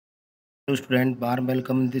Hello student, warm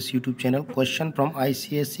welcome to this YouTube channel. Question from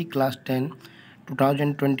ICSE class 10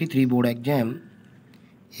 2023 board exam.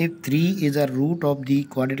 If 3 is a root of the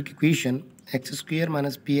quadratic equation x square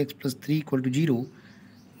minus px plus 3 equal to 0,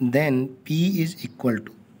 then p is equal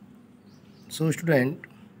to. So student,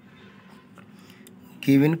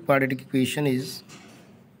 given quadratic equation is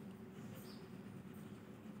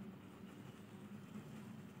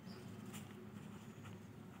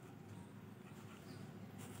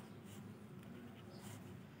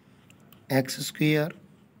x square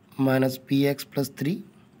minus px plus 3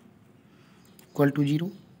 equal to 0.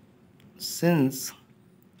 Since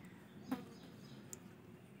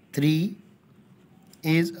 3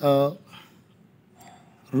 is a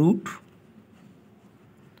root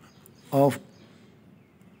of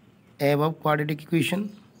above quadratic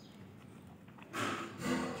equation,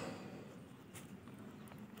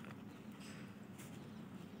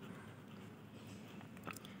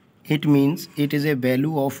 it means it is a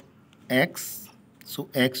value of x, so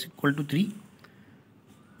x equal to 3.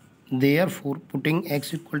 Therefore, putting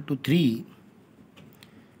x equal to 3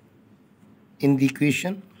 in the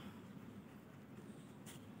equation,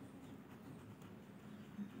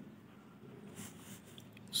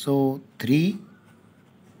 so 3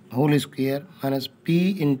 whole square minus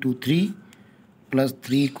p into 3 plus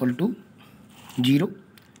 3 equal to 0.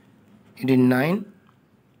 It is 9,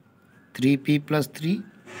 3p plus 3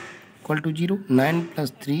 equal to 0. 9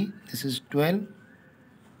 plus 3, this is 12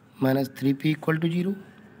 minus 3p equal to 0.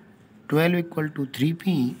 12 equal to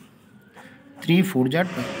 3p, 3 4 ja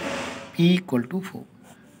 12, p equal to 4.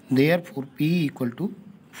 Therefore, p equal to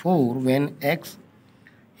 4 when x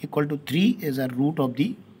equal to 3 is a root of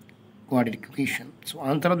the quadratic equation. So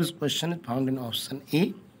answer of this question is found in option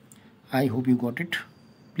A. I hope you got it.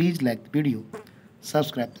 Please like the video,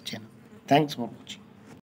 subscribe the channel. Thanks for watching.